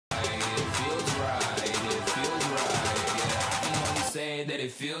that it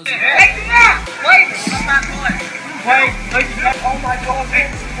feels. Hey, come on! Wait! I'm not going. Wait! Oh my God,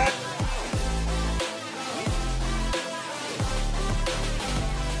 man!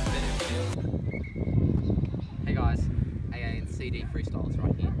 Hey guys, AA and JB Freestylers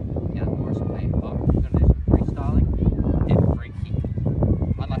right here. Yeah, Morrison Pay. We're going to do some freestyling and free kick.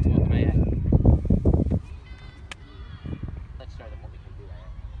 I'd like to welcome AA. Let's show them what we can do, AA.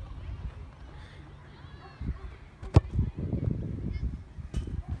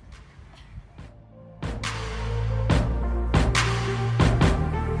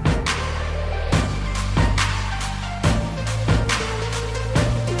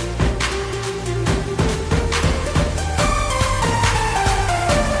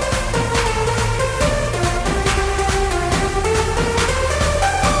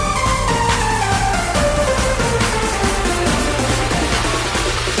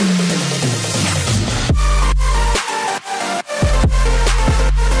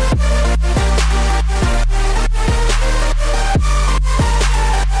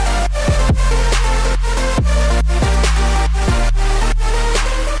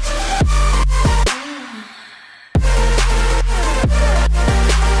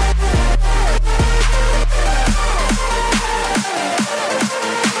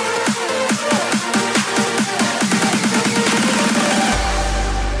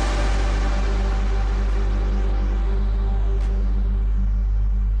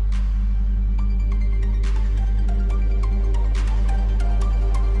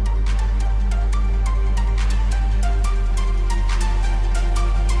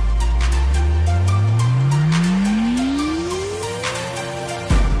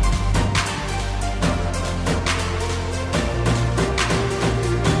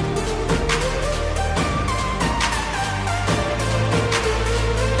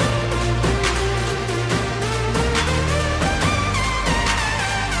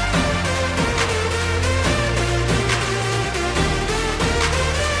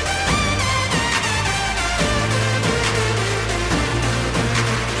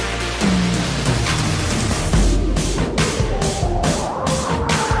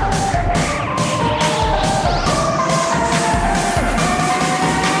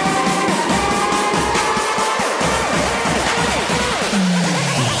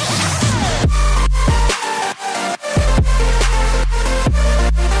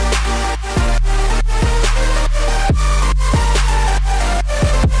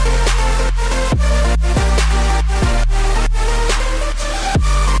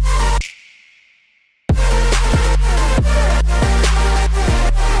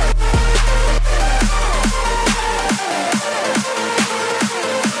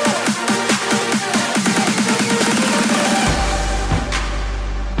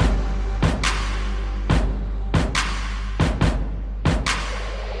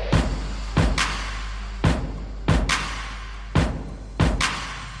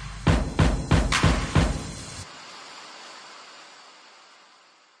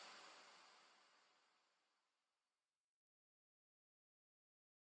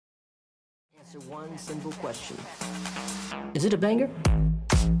 Answer one simple question. Is it a banger?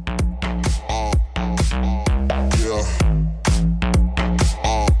 Yeah.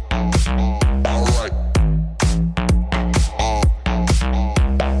 Alright.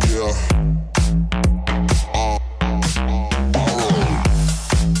 Yeah.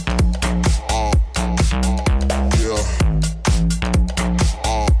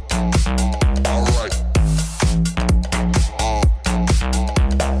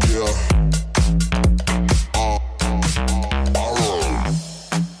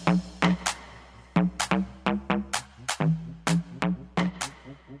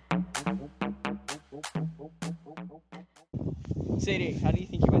 CD, how do you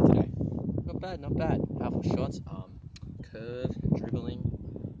think you went today? Not bad, not bad. Powerful shots, curve, dribbling,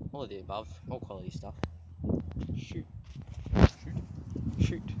 all of the above, all quality stuff. Shoot. Shoot.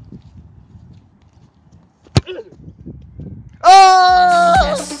 Shoot.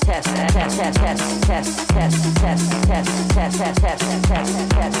 Oh! Test.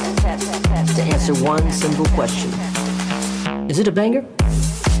 To answer one simple question. Is it a banger?